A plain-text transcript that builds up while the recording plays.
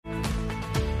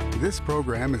This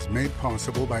program is made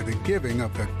possible by the giving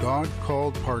of the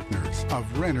God-called partners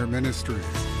of Renner Ministries.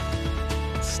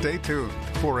 Stay tuned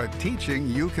for a teaching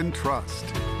you can trust,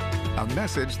 a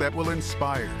message that will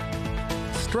inspire,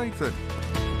 strengthen,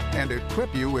 and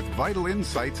equip you with vital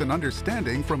insights and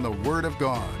understanding from the Word of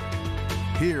God.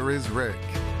 Here is Rick.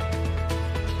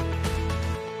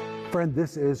 Friend,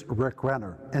 this is Rick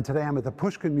Renner, and today I'm at the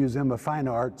Pushkin Museum of Fine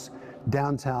Arts,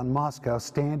 downtown Moscow,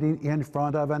 standing in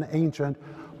front of an ancient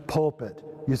pulpit.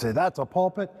 You say, that's a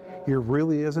pulpit? Here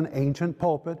really is an ancient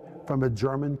pulpit from a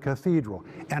German cathedral.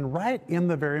 And right in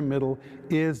the very middle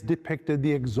is depicted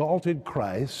the exalted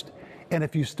Christ. And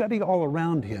if you study all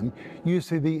around him, you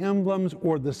see the emblems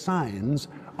or the signs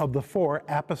of the four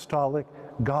apostolic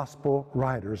gospel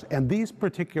writers. And these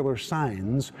particular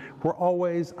signs were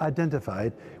always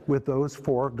identified with those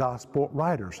four gospel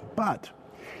writers. But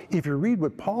if you read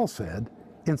what Paul said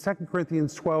in 2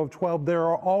 Corinthians 12:12, there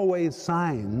are always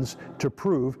signs to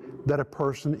prove that a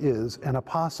person is an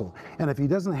apostle. And if he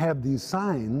doesn't have these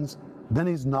signs, then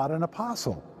he's not an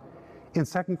apostle. In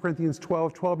 2 Corinthians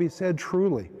 12:12, he said,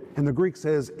 truly, and the Greek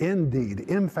says, indeed,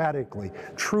 emphatically,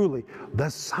 truly, the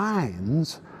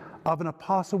signs of an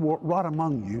apostle were wrought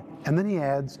among you. And then he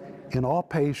adds, in all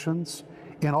patience,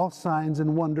 in all signs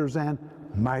and wonders and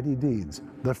mighty deeds.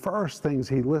 The first things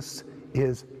he lists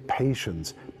is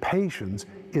patience. Patience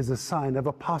is a sign of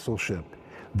apostleship.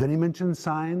 Then he mentions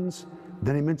signs,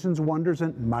 then he mentions wonders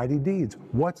and mighty deeds.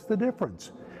 What's the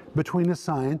difference between a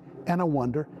sign and a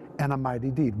wonder and a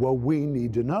mighty deed? Well, we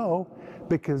need to know,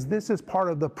 because this is part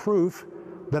of the proof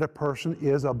that a person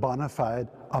is a bona fide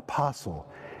apostle.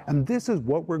 And this is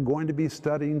what we're going to be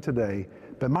studying today.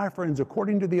 But my friends,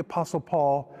 according to the Apostle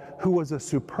Paul, who was a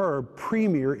superb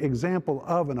premier example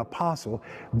of an apostle,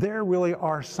 there really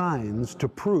are signs to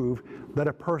prove that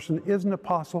a person is an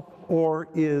apostle or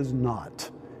is not.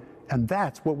 And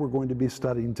that's what we're going to be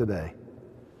studying today.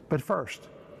 But first,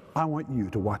 I want you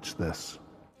to watch this.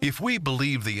 If we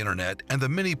believe the internet and the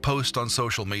many posts on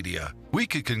social media, we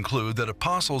could conclude that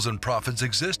apostles and prophets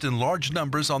exist in large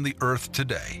numbers on the earth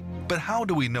today. But how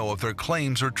do we know if their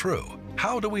claims are true?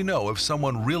 How do we know if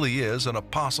someone really is an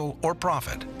apostle or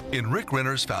prophet? In Rick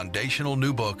Renner's foundational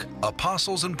new book,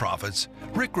 Apostles and Prophets,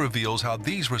 Rick reveals how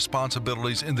these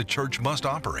responsibilities in the church must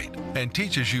operate and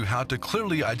teaches you how to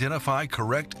clearly identify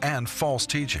correct and false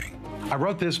teaching. I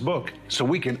wrote this book so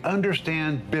we can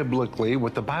understand biblically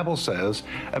what the Bible says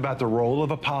about the role of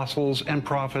apostles and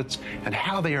prophets and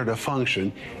how they are to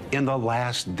function in the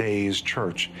last days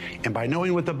church. And by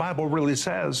knowing what the Bible really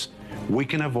says, we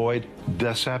can avoid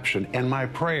deception. And my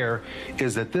prayer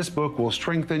is that this book will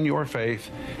strengthen your faith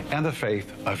and the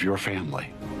faith of your family.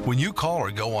 When you call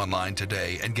or go online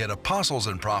today and get Apostles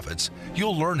and Prophets,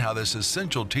 you'll learn how this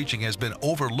essential teaching has been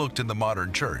overlooked in the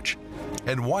modern church,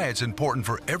 and why it's important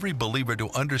for every believer to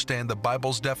understand the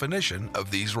Bible's definition of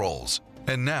these roles.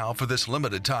 And now, for this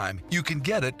limited time, you can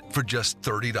get it for just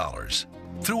 $30.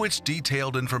 Through its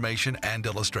detailed information and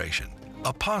illustration,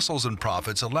 Apostles and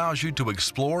Prophets allows you to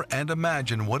explore and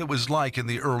imagine what it was like in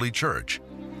the early church,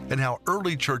 and how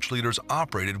early church leaders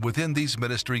operated within these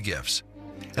ministry gifts,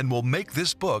 and will make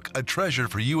this book a treasure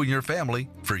for you and your family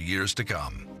for years to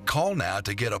come. Call now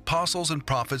to get Apostles and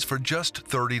Prophets for just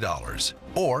 $30,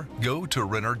 or go to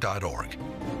Renner.org.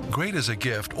 Great as a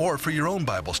gift or for your own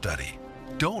Bible study.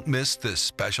 Don't miss this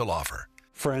special offer.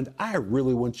 Friend, I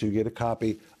really want you to get a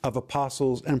copy of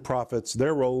Apostles and Prophets,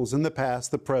 their roles in the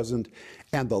past, the present,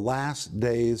 and the last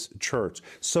days church.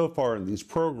 So far in these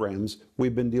programs,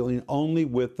 we've been dealing only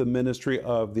with the ministry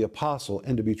of the apostle.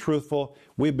 And to be truthful,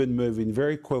 we've been moving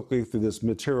very quickly through this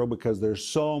material because there's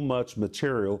so much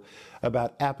material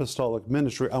about apostolic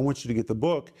ministry. I want you to get the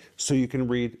book so you can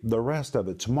read the rest of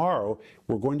it. Tomorrow,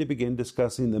 we're going to begin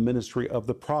discussing the ministry of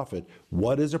the prophet.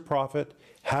 What is a prophet?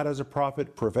 How does a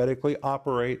prophet prophetically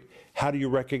operate? How do you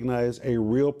recognize a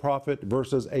real prophet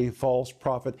versus a false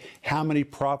prophet? How many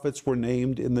prophets were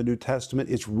named in the New Testament?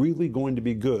 It's really going to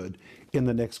be good in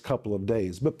the next couple of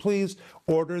days. But please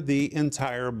order the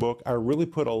entire book. I really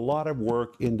put a lot of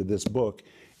work into this book,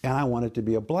 and I want it to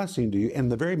be a blessing to you. In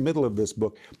the very middle of this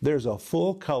book, there's a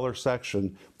full color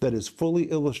section that is fully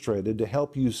illustrated to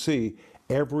help you see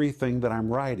everything that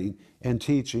I'm writing and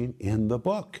teaching in the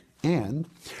book. And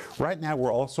right now,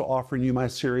 we're also offering you my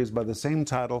series by the same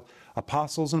title,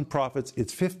 Apostles and Prophets.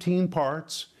 It's 15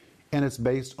 parts, and it's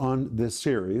based on this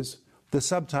series. The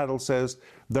subtitle says,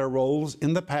 Their Roles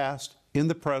in the Past, in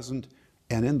the Present,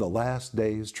 and in the Last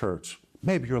Days Church.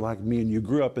 Maybe you're like me and you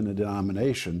grew up in a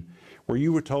denomination where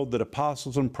you were told that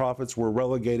apostles and prophets were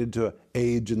relegated to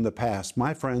age in the past.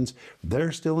 My friends,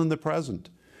 they're still in the present.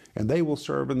 and they will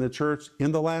serve in the church,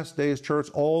 in the last days church,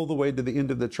 all the way to the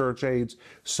end of the church age.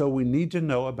 So we need to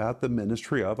know about the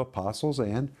ministry of apostles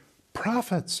and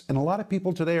prophets. And a lot of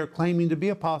people today are claiming to be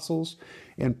apostles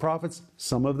and prophets.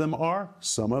 Some of them are,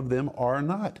 some of them are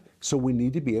not. So we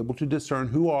need to be able to discern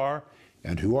who are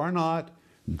and who are not.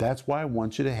 That's why I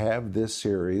want you to have this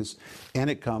series, and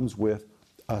it comes with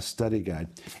a study guide.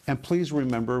 And please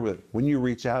remember that when you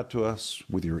reach out to us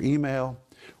with your email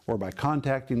or by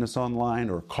contacting us online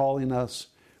or calling us,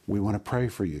 we want to pray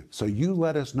for you. So you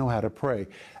let us know how to pray.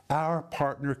 Our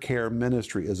Partner Care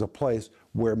Ministry is a place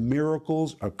where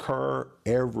miracles occur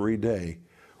every day.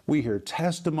 We hear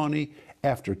testimony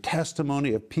after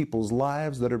testimony of people's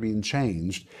lives that are being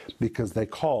changed because they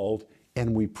called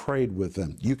and we prayed with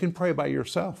them. You can pray by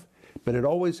yourself, but it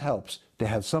always helps to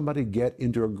have somebody get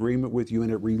into agreement with you,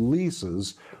 and it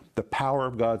releases the power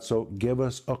of God. So give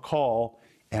us a call,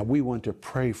 and we want to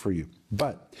pray for you.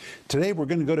 But today we're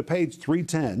going to go to page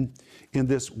 310 in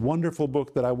this wonderful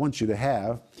book that I want you to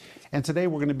have. And today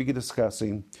we're going to be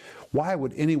discussing, why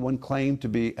would anyone claim to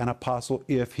be an apostle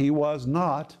if he was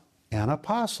not an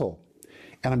apostle?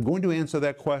 And I'm going to answer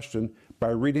that question by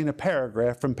reading a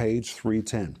paragraph from page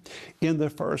 310. In the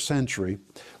first century,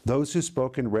 those who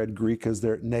spoke and read Greek as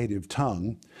their native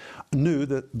tongue knew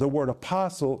that the word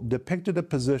apostle depicted a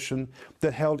position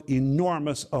that held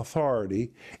enormous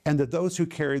authority, and that those who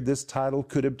carried this title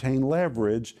could obtain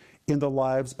leverage in the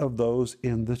lives of those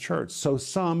in the church. So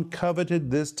some coveted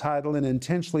this title and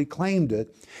intentionally claimed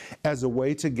it as a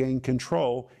way to gain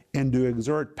control and to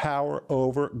exert power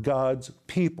over God's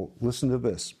people. Listen to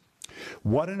this.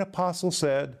 What an apostle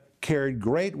said carried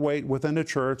great weight within a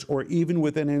church or even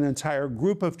within an entire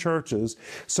group of churches,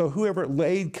 so whoever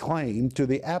laid claim to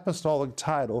the apostolic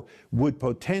title would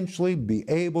potentially be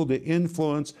able to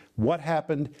influence what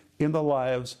happened in the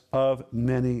lives of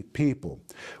many people.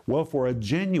 Well, for a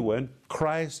genuine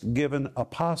Christ-given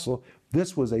apostle,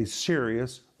 this was a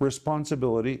serious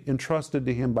responsibility entrusted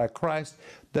to him by Christ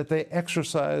that they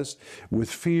exercised with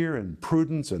fear and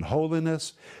prudence and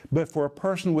holiness. But for a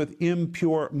person with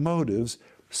impure motives,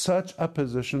 such a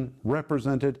position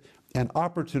represented an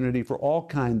opportunity for all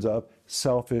kinds of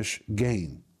selfish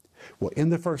gain. Well, in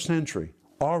the first century,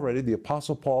 already the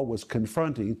Apostle Paul was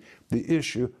confronting the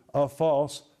issue of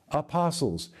false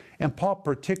apostles. And Paul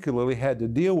particularly had to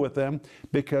deal with them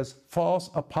because false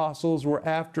apostles were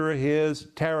after his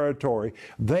territory.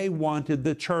 They wanted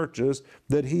the churches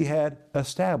that he had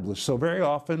established. So very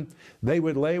often they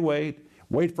would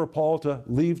wait for Paul to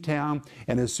leave town,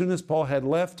 and as soon as Paul had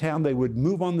left town, they would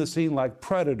move on the scene like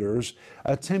predators,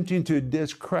 attempting to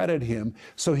discredit him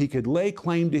so he could lay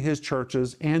claim to his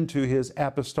churches and to his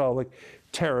apostolic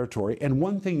territory. And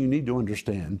one thing you need to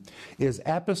understand is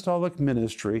apostolic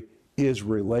ministry is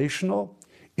relational,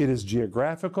 it is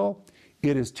geographical,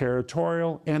 it is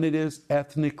territorial, and it is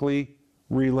ethnically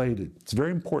related. It's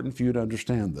very important for you to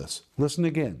understand this. Listen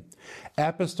again.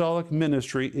 Apostolic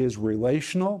ministry is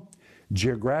relational,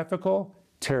 geographical,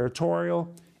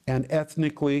 territorial, and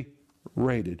ethnically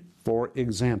rated. For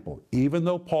example, even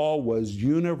though Paul was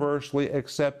universally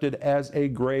accepted as a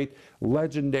great,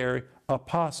 legendary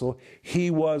apostle,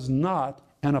 he was not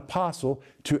an apostle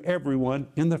to everyone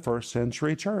in the first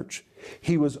century church.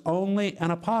 He was only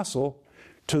an apostle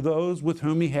to those with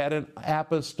whom he had an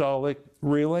apostolic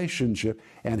relationship,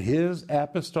 and his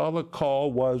apostolic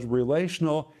call was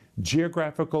relational,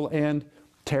 geographical, and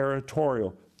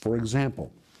territorial. For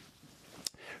example,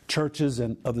 churches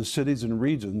in other cities and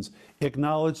regions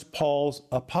acknowledged Paul's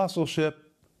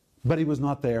apostleship, but he was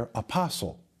not their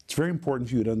apostle. It's very important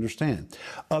for you to understand.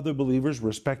 Other believers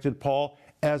respected Paul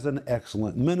as an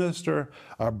excellent minister,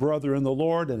 a brother in the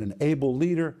Lord, and an able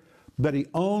leader, but he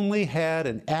only had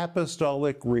an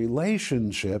apostolic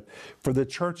relationship for the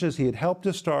churches he had helped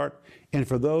to start and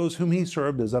for those whom he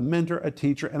served as a mentor, a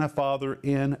teacher, and a father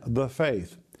in the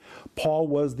faith. Paul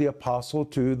was the apostle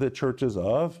to the churches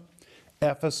of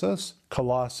Ephesus,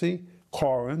 Colossae,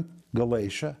 Corinth,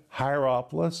 Galatia,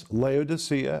 Hierapolis,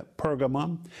 Laodicea,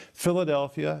 Pergamum,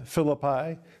 Philadelphia,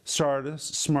 Philippi, Sardis,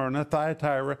 Smyrna,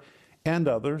 Thyatira, and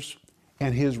others.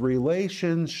 And his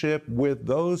relationship with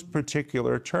those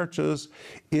particular churches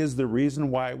is the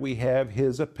reason why we have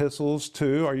his epistles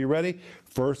to, are you ready?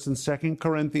 1st and 2nd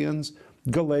Corinthians,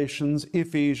 Galatians,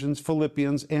 Ephesians,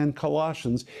 Philippians, and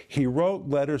Colossians. He wrote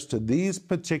letters to these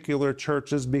particular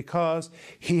churches because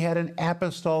he had an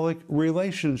apostolic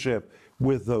relationship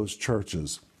with those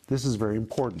churches. This is very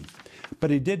important.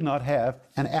 But he did not have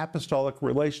an apostolic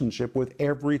relationship with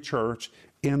every church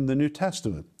in the New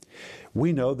Testament.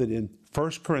 We know that in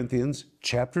 1 Corinthians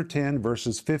chapter 10,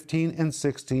 verses 15 and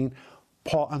 16,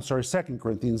 2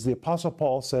 Corinthians, the Apostle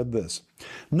Paul said this,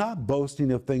 not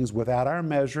boasting of things without our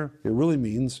measure, it really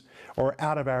means, or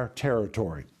out of our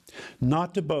territory.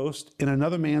 Not to boast in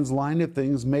another man's line of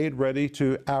things made ready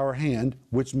to our hand,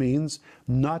 which means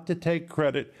not to take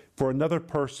credit for another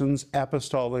person's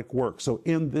apostolic work. So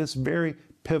in this very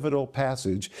pivotal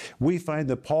passage, we find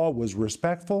that Paul was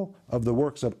respectful of the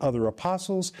works of other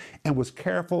apostles and was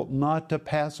careful not to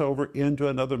pass over into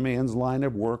another man's line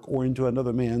of work or into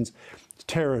another man's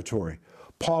territory.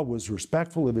 Paul was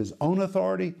respectful of his own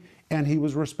authority, and he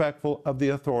was respectful of the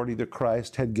authority that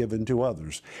Christ had given to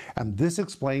others. And this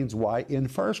explains why in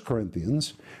 1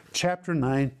 Corinthians chapter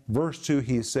 9, verse 2,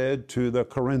 he said to the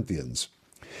Corinthians,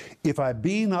 if I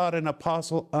be not an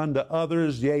apostle unto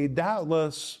others, yea,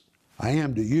 doubtless I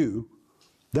am to you.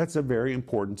 That's a very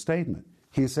important statement.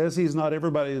 He says he's not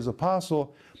everybody's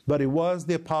apostle, but he was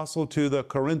the apostle to the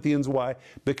Corinthians. Why?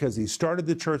 Because he started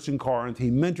the church in Corinth.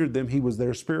 He mentored them. He was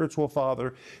their spiritual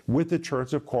father with the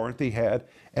church of Corinth. He had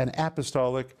an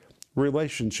apostolic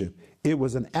relationship. It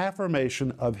was an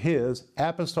affirmation of his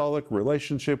apostolic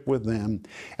relationship with them.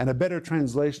 And a better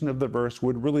translation of the verse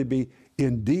would really be,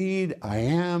 indeed, I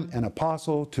am an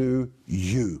apostle to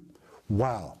you.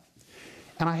 Wow.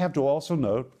 And I have to also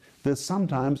note that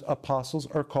sometimes apostles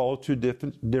are called to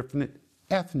different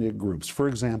ethnic groups. For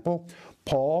example,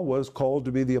 Paul was called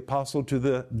to be the apostle to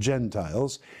the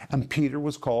Gentiles, and Peter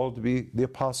was called to be the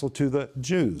apostle to the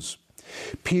Jews.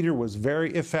 Peter was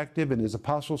very effective in his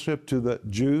apostleship to the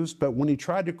Jews, but when he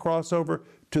tried to cross over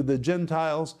to the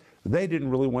Gentiles, they didn't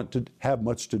really want to have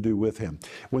much to do with him.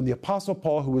 When the Apostle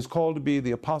Paul, who was called to be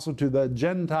the apostle to the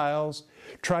Gentiles,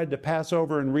 tried to pass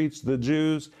over and reach the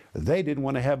Jews, they didn't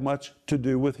want to have much to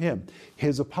do with him.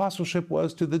 His apostleship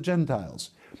was to the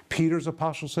Gentiles. Peter's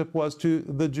apostleship was to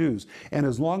the Jews. And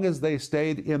as long as they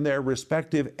stayed in their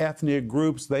respective ethnic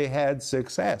groups, they had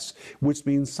success, which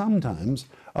means sometimes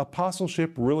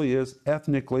apostleship really is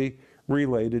ethnically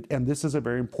related, and this is a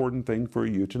very important thing for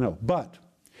you to know. But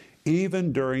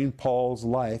even during Paul's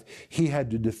life, he had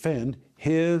to defend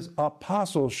his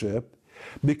apostleship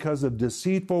because of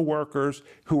deceitful workers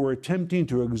who were attempting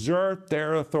to exert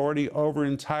their authority over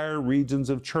entire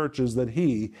regions of churches that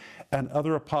he and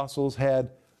other apostles had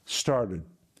started.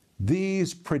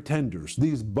 These pretenders,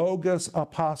 these bogus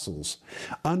apostles,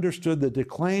 understood that to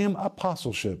claim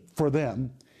apostleship for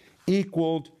them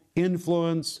equaled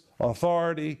influence,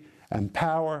 authority, and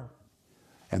power,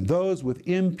 and those with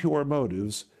impure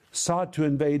motives sought to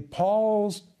invade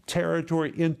Paul's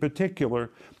territory in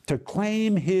particular to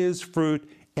claim his fruit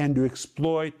and to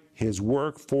exploit his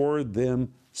work for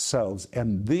themselves.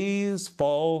 And these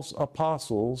false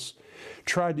apostles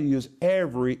tried to use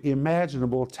every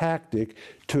imaginable tactic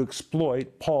to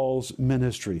exploit Paul's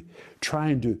ministry,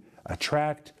 trying to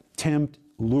attract, tempt,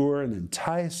 lure, and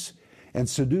entice and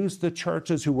seduce the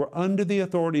churches who were under the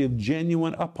authority of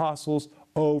genuine apostles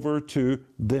over to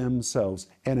themselves.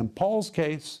 And in Paul's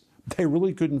case, they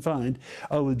really couldn't find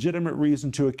a legitimate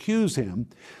reason to accuse him,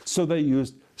 so they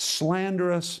used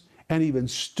slanderous and even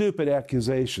stupid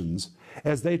accusations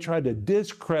as they tried to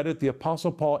discredit the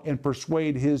Apostle Paul and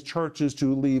persuade his churches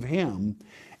to leave him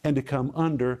and to come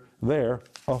under their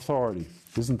authority.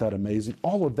 Isn't that amazing?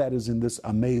 All of that is in this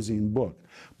amazing book.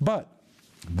 But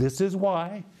this is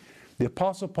why the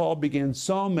Apostle Paul began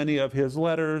so many of his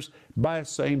letters by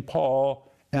saying,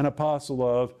 Paul, an apostle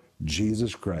of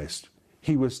Jesus Christ.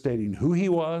 He was stating who he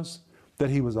was, that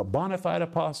he was a bona fide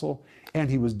apostle, and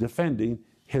he was defending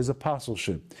his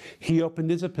apostleship. He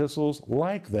opened his epistles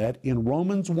like that in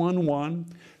Romans 1:1,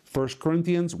 1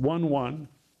 Corinthians 1:1,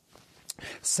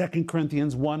 2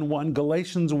 Corinthians 1:1,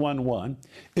 Galatians 1:1,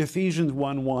 Ephesians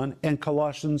 1:1, and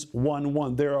Colossians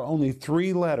 1:1. There are only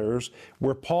 3 letters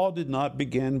where Paul did not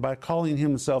begin by calling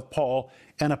himself Paul,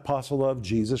 an apostle of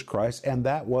Jesus Christ, and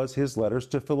that was his letters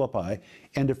to Philippi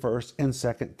and to 1st and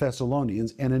 2nd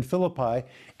Thessalonians. And in Philippi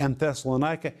and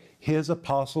Thessalonica, his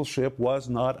apostleship was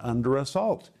not under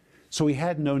assault. So he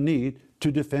had no need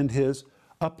to defend his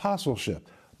apostleship.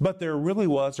 But there really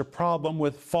was a problem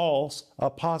with false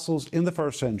apostles in the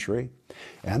first century,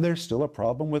 and there's still a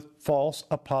problem with false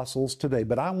apostles today.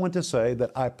 But I want to say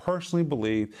that I personally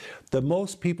believe that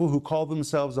most people who call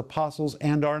themselves apostles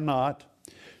and are not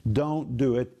don't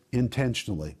do it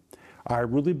intentionally. I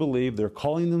really believe they're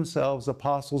calling themselves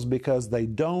apostles because they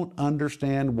don't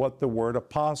understand what the word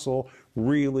apostle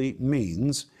really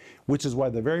means, which is why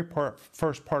the very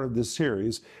first part of this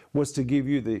series was to give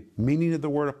you the meaning of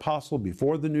the word apostle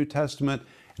before the New Testament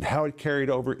and how it carried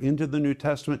over into the New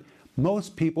Testament.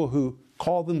 Most people who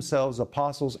call themselves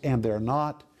apostles and they're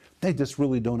not, they just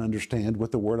really don't understand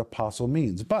what the word apostle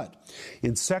means. But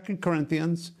in 2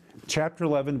 Corinthians chapter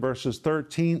 11, verses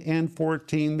 13 and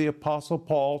 14, the Apostle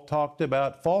Paul talked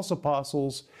about false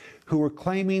apostles who were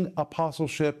claiming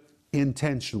apostleship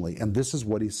intentionally. And this is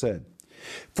what he said.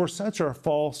 For such are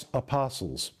false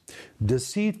apostles,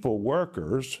 deceitful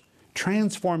workers,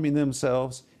 transforming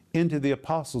themselves into the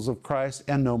apostles of Christ,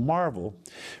 and no marvel,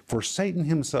 for Satan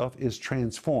himself is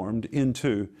transformed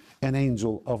into an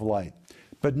angel of light.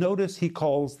 But notice he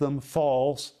calls them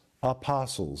false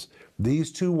apostles.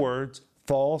 These two words,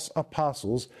 false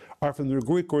apostles, are from the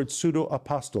Greek word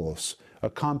pseudo-apostolos, a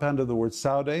compound of the word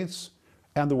saudes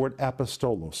and the word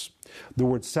apostolos. The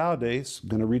word saudes, I'm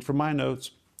going to read from my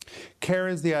notes,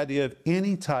 carries the idea of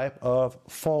any type of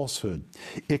falsehood.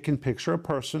 It can picture a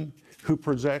person who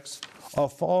projects a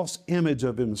false image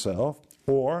of himself,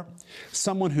 or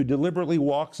someone who deliberately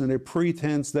walks in a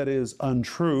pretense that is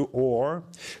untrue, or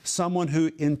someone who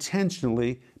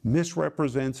intentionally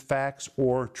misrepresents facts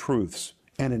or truths.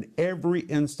 And in every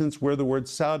instance where the word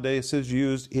saudes is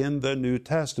used in the New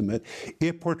Testament,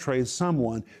 it portrays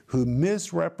someone who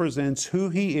misrepresents who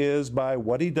he is by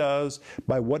what he does,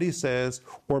 by what he says,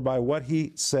 or by what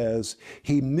he says.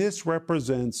 He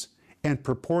misrepresents and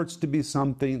purports to be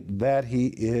something that he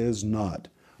is not.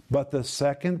 But the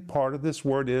second part of this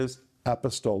word is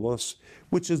apostolos,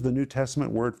 which is the New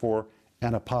Testament word for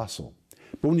an apostle.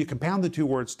 But when you compound the two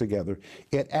words together,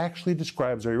 it actually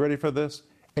describes, are you ready for this?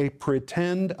 A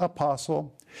pretend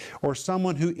apostle, or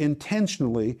someone who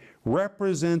intentionally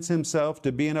represents himself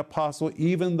to be an apostle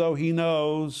even though he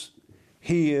knows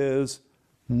he is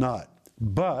not.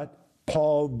 But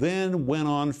Paul then went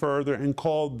on further and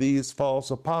called these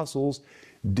false apostles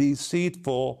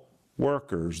deceitful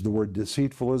workers. The word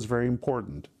deceitful is very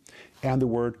important, and the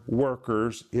word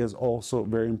workers is also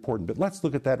very important. But let's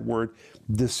look at that word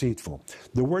deceitful.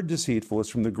 The word deceitful is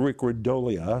from the Greek word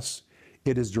dolios.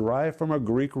 It is derived from a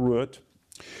Greek root,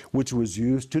 which was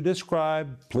used to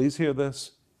describe, please hear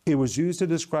this, it was used to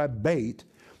describe bait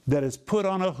that is put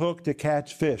on a hook to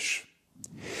catch fish.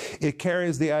 It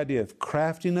carries the idea of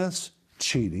craftiness,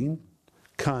 cheating,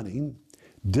 cunning,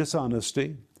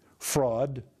 dishonesty,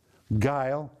 fraud,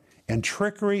 guile, and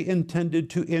trickery intended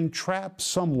to entrap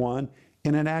someone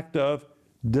in an act of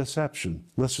deception.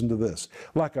 Listen to this.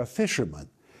 Like a fisherman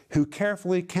who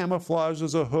carefully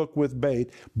camouflages a hook with bait,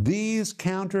 these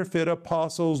counterfeit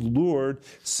apostles lured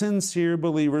sincere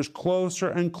believers closer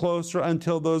and closer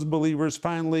until those believers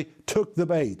finally took the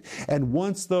bait. And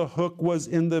once the hook was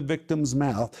in the victim's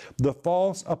mouth, the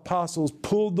false apostles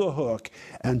pulled the hook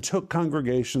and took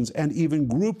congregations and even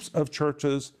groups of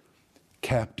churches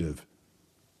captive.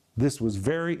 This was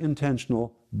very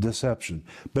intentional deception.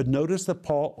 But notice that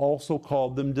Paul also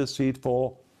called them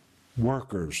deceitful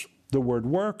workers. The word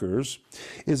workers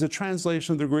is a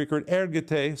translation of the Greek word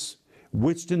ergetes,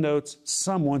 which denotes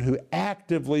someone who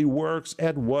actively works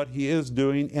at what he is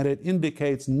doing, and it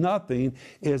indicates nothing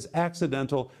is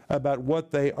accidental about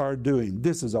what they are doing.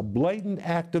 This is a blatant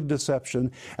act of deception,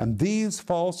 and these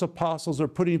false apostles are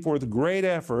putting forth great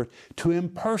effort to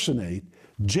impersonate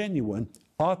genuine,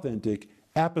 authentic,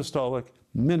 apostolic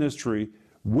ministry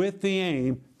with the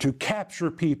aim to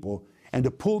capture people and to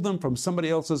pull them from somebody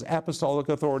else's apostolic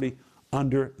authority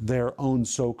under their own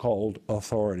so-called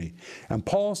authority. And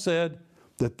Paul said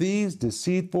that these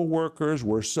deceitful workers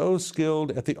were so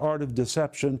skilled at the art of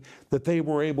deception that they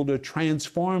were able to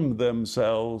transform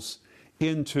themselves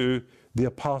into the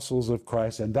apostles of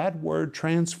Christ. And that word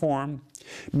transform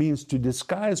means to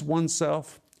disguise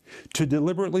oneself, to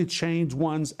deliberately change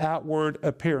one's outward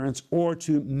appearance, or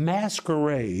to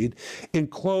masquerade in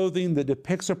clothing that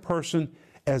depicts a person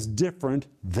as different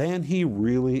than he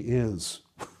really is.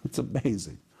 It's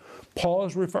amazing. Paul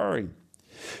is referring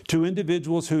to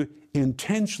individuals who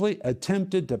intentionally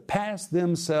attempted to pass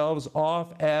themselves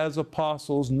off as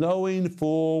apostles, knowing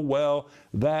full well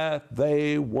that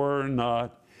they were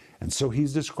not. And so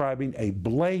he's describing a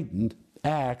blatant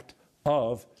act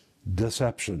of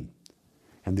deception.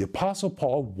 And the Apostle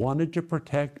Paul wanted to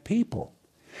protect people.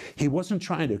 He wasn't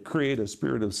trying to create a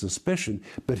spirit of suspicion,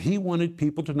 but he wanted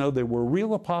people to know there were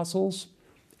real apostles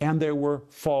and there were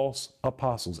false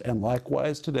apostles. And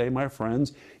likewise today, my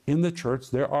friends, in the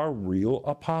church, there are real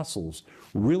apostles,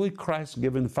 really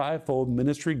Christ-given fivefold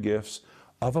ministry gifts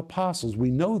of apostles.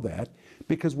 We know that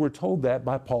because we're told that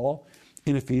by Paul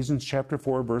in Ephesians chapter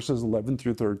 4, verses 11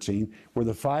 through 13, where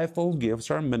the fivefold gifts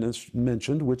are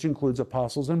mentioned, which includes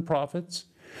apostles and prophets.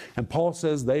 And Paul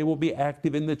says they will be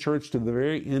active in the church to the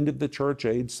very end of the church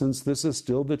age. Since this is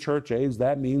still the church age,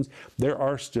 that means there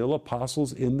are still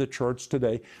apostles in the church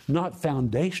today. Not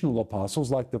foundational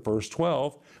apostles like the first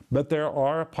 12, but there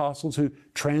are apostles who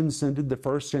transcended the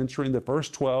first century and the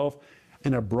first 12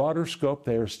 in a broader scope,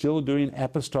 they are still doing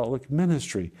apostolic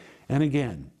ministry. And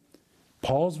again,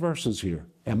 Paul's verses here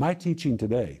and my teaching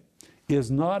today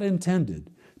is not intended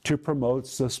to promote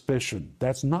suspicion.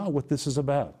 That's not what this is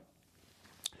about,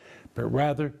 but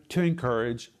rather to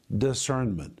encourage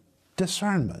discernment.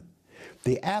 Discernment.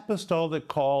 The apostolic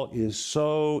call is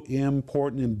so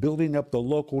important in building up the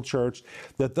local church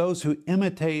that those who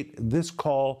imitate this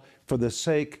call for the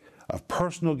sake of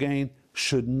personal gain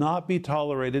should not be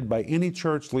tolerated by any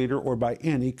church leader or by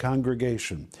any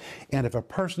congregation. And if a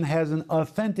person has an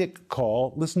authentic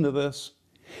call, listen to this,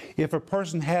 if a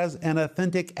person has an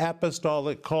authentic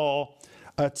apostolic call,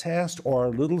 a test or a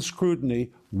little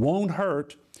scrutiny won't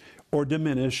hurt or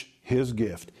diminish his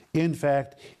gift. In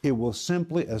fact, it will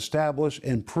simply establish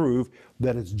and prove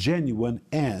that it's genuine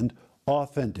and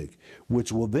authentic,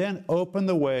 which will then open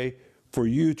the way for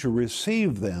you to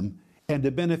receive them and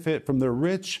to benefit from the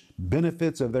rich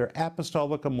benefits of their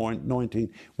apostolic anointing,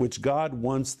 which God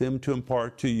wants them to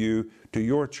impart to you, to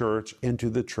your church, and to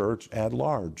the church at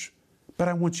large. But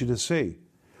I want you to see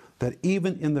that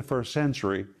even in the first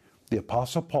century, the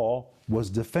Apostle Paul was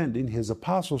defending his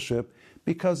apostleship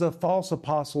because of false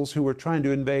apostles who were trying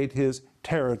to invade his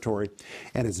territory.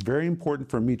 And it's very important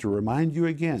for me to remind you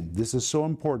again, this is so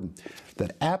important,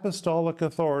 that apostolic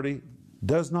authority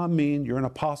does not mean you're an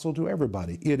apostle to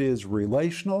everybody. It is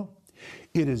relational,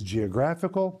 it is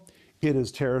geographical, it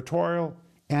is territorial,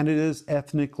 and it is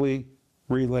ethnically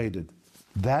related.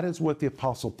 That is what the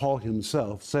Apostle Paul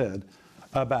himself said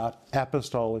about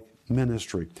apostolic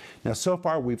ministry. Now, so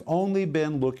far, we've only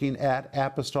been looking at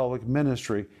apostolic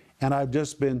ministry, and I've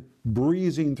just been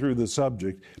breezing through the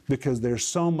subject because there's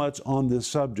so much on this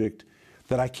subject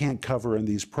that I can't cover in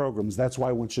these programs. That's why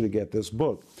I want you to get this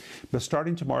book. But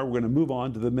starting tomorrow, we're going to move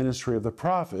on to the ministry of the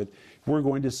prophet. We're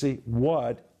going to see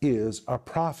what is a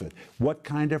prophet. What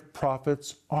kind of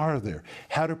prophets are there?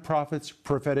 How do prophets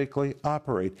prophetically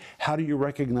operate? How do you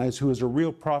recognize who is a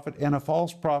real prophet and a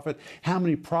false prophet? How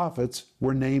many prophets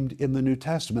were named in the New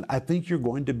Testament? I think you're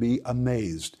going to be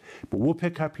amazed. But we'll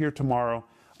pick up here tomorrow.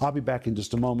 I'll be back in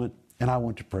just a moment, and I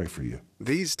want to pray for you.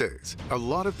 These days, a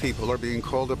lot of people are being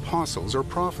called apostles or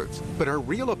prophets. But are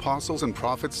real apostles and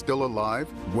prophets still alive,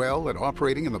 well, and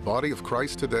operating in the body of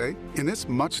Christ today? In this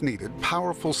much-needed,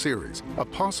 powerful series,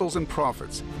 Apostles and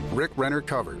Prophets, Rick Renner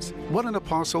covers what an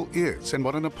apostle is and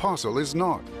what an apostle is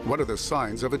not. What are the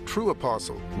signs of a true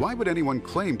apostle? Why would anyone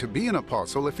claim to be an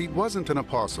apostle if he wasn't an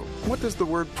apostle? What does the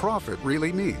word prophet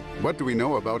really mean? What do we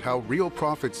know about how real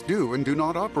prophets do and do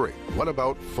not operate? What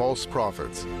about false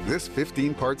prophets? This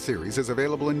 15-part series is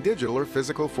available in digital or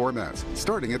physical formats,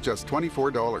 starting at just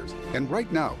 $24. And right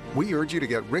now, we urge you to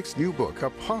get Rick's new book,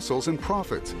 Apostles and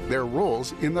Prophets, Their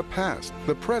Roles in the Past,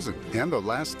 the Present, and the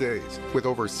Last Days, with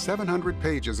over 700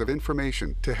 pages of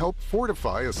information to help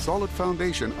fortify a solid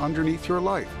foundation underneath your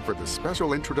life for the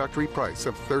special introductory price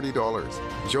of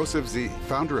 $30. Joseph Z.,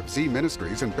 founder of Z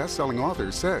Ministries and best-selling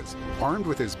author, says, armed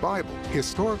with his Bible,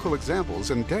 historical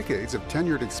examples, and decades of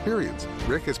tenured experience,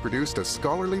 Rick has produced a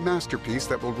scholarly masterpiece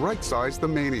that will right-size the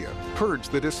mania, purge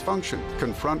the dysfunction,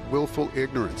 confront willful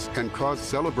ignorance, and cause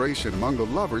celebration among the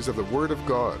lovers of the Word of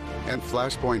God. And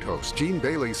Flashpoint host Gene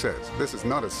Bailey says this is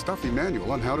not a stuffy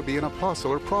manual on how to be an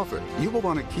apostle or prophet. You will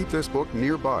want to keep this book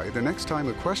nearby the next time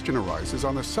a question arises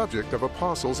on the subject of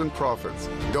apostles and prophets.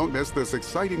 Don't miss this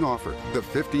exciting offer, the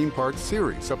 15-part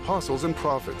series, Apostles and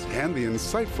Prophets, and the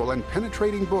insightful and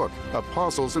penetrating book,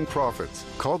 Apostles and Prophets.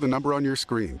 Call the number on your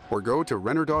screen or go to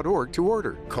Renner.org to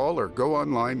order. Call or go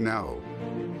online now.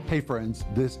 Hey friends,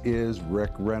 this is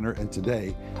Rick Renner, and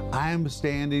today I am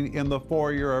standing in the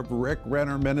foyer of Rick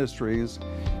Renner Ministries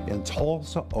in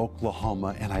Tulsa,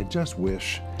 Oklahoma, and I just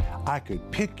wish I could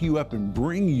pick you up and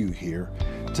bring you here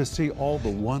to see all the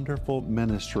wonderful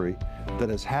ministry that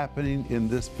is happening in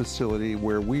this facility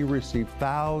where we receive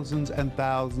thousands and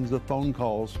thousands of phone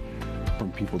calls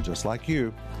from people just like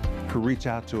you who reach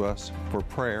out to us for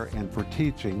prayer and for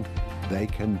teaching they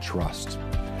can trust.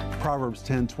 Proverbs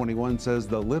 10:21 says,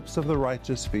 the lips of the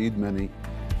righteous feed many,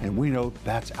 and we know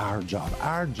that's our job.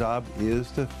 Our job is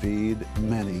to feed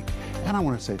many. And I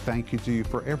want to say thank you to you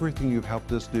for everything you've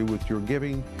helped us do with your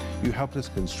giving. You helped us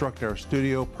construct our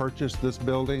studio, purchase this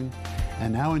building,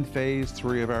 and now in phase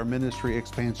 3 of our ministry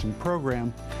expansion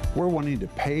program, we're wanting to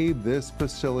pay this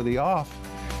facility off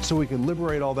so we can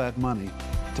liberate all that money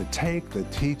to take the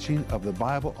teaching of the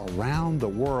Bible around the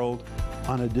world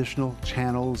on additional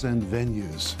channels and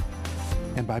venues.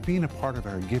 And by being a part of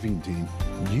our giving team,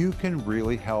 you can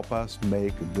really help us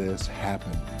make this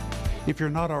happen. If you're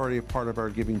not already a part of our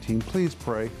giving team, please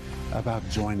pray about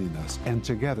joining us. And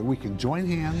together we can join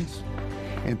hands,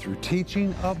 and through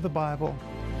teaching of the Bible,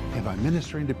 and by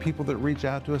ministering to people that reach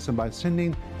out to us and by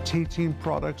sending teaching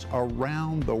products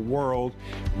around the world,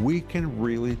 we can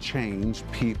really change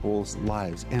people's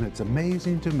lives. And it's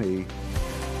amazing to me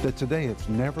that today it's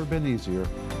never been easier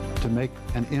to make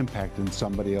an impact in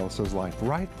somebody else's life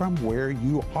right from where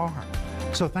you are.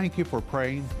 So thank you for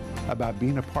praying about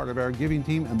being a part of our giving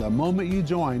team. And the moment you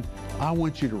join, I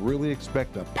want you to really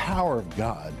expect the power of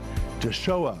God to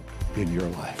show up in your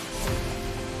life.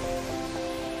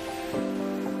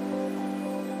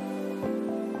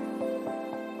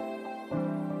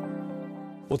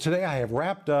 Well, today I have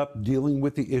wrapped up dealing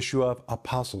with the issue of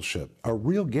apostleship, a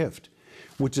real gift,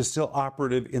 which is still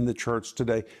operative in the church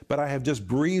today. But I have just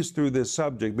breezed through this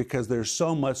subject because there's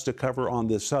so much to cover on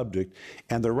this subject,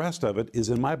 and the rest of it is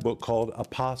in my book called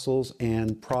Apostles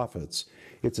and Prophets.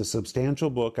 It's a substantial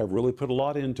book. I've really put a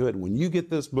lot into it. When you get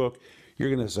this book,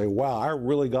 you're going to say, wow, I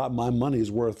really got my money's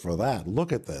worth for that.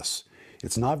 Look at this.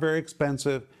 It's not very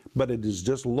expensive, but it is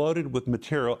just loaded with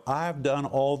material. I've done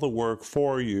all the work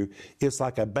for you. It's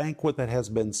like a banquet that has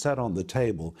been set on the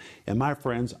table. And my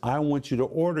friends, I want you to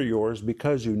order yours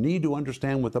because you need to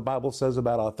understand what the Bible says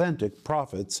about authentic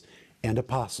prophets and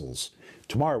apostles.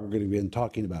 Tomorrow we're going to begin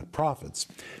talking about prophets.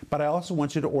 But I also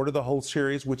want you to order the whole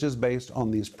series, which is based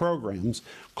on these programs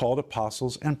called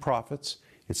Apostles and Prophets.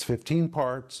 It's 15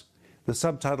 parts. The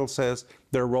subtitle says,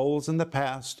 Their Roles in the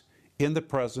Past, in the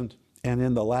Present, and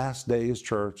in the Last Days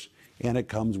Church. And it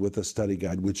comes with a study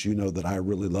guide, which you know that I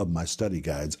really love my study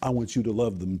guides. I want you to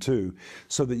love them too,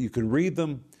 so that you can read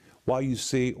them while you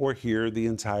see or hear the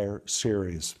entire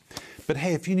series. But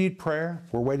hey, if you need prayer,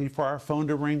 we're waiting for our phone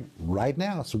to ring right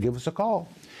now, so give us a call.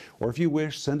 Or if you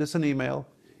wish, send us an email.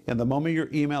 And the moment your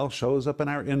email shows up in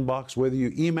our inbox, whether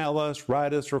you email us,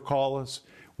 write us, or call us,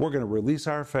 we're going to release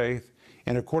our faith.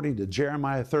 And according to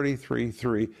Jeremiah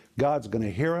 33:3, God's going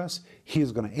to hear us,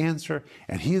 He's going to answer,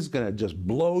 and He's going to just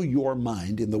blow your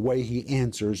mind in the way He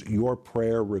answers your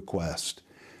prayer request.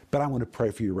 But I want to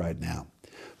pray for you right now.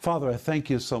 Father, I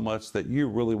thank you so much that you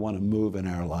really want to move in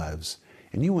our lives,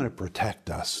 and you want to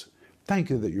protect us. Thank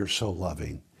you that you're so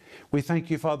loving. We thank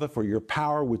you, Father, for your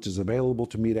power, which is available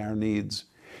to meet our needs.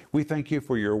 We thank you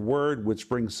for your word, which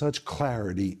brings such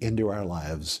clarity into our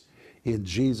lives. In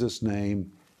Jesus'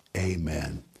 name,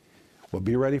 amen. Well,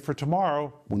 be ready for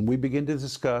tomorrow when we begin to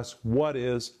discuss what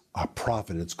is a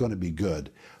prophet. It's going to be good.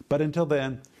 But until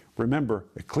then, remember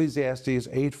Ecclesiastes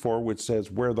 8:4, which says,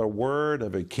 where the word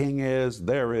of a king is,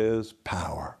 there is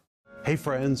power. Hey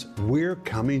friends, we're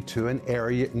coming to an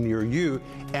area near you,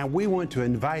 and we want to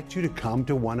invite you to come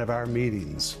to one of our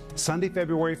meetings. Sunday,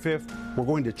 February 5th, we're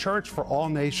going to Church for All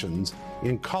Nations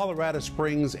in Colorado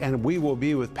Springs, and we will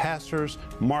be with Pastors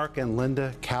Mark and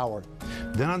Linda Cowart.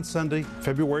 Then on Sunday,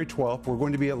 February 12th, we're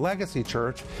going to be at Legacy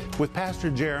Church with Pastor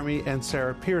Jeremy and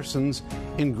Sarah Pearsons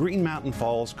in Green Mountain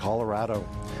Falls, Colorado.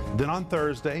 Then on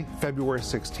Thursday, February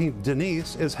 16th,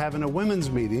 Denise is having a women's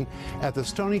meeting at the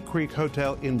Stony Creek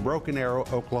Hotel in Broken Arrow,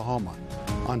 Oklahoma.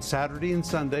 On Saturday and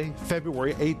Sunday,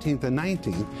 February 18th and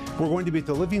 19th, we're going to be at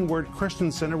the Living Word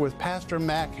Christian Center with Pastor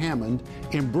Mac Hammond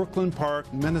in Brooklyn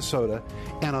Park, Minnesota.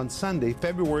 And on Sunday,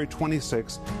 February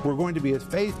 26th, we're going to be at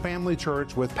Faith Family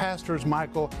Church with Pastors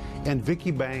Michael and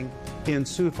Vicki Bang in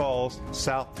Sioux Falls,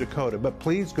 South Dakota. But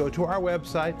please go to our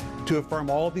website to affirm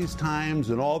all these times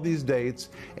and all these dates,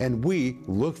 and we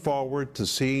look forward to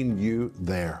seeing you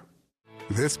there.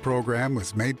 This program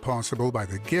was made possible by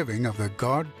the giving of the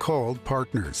God-called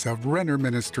partners of Renner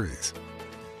Ministries.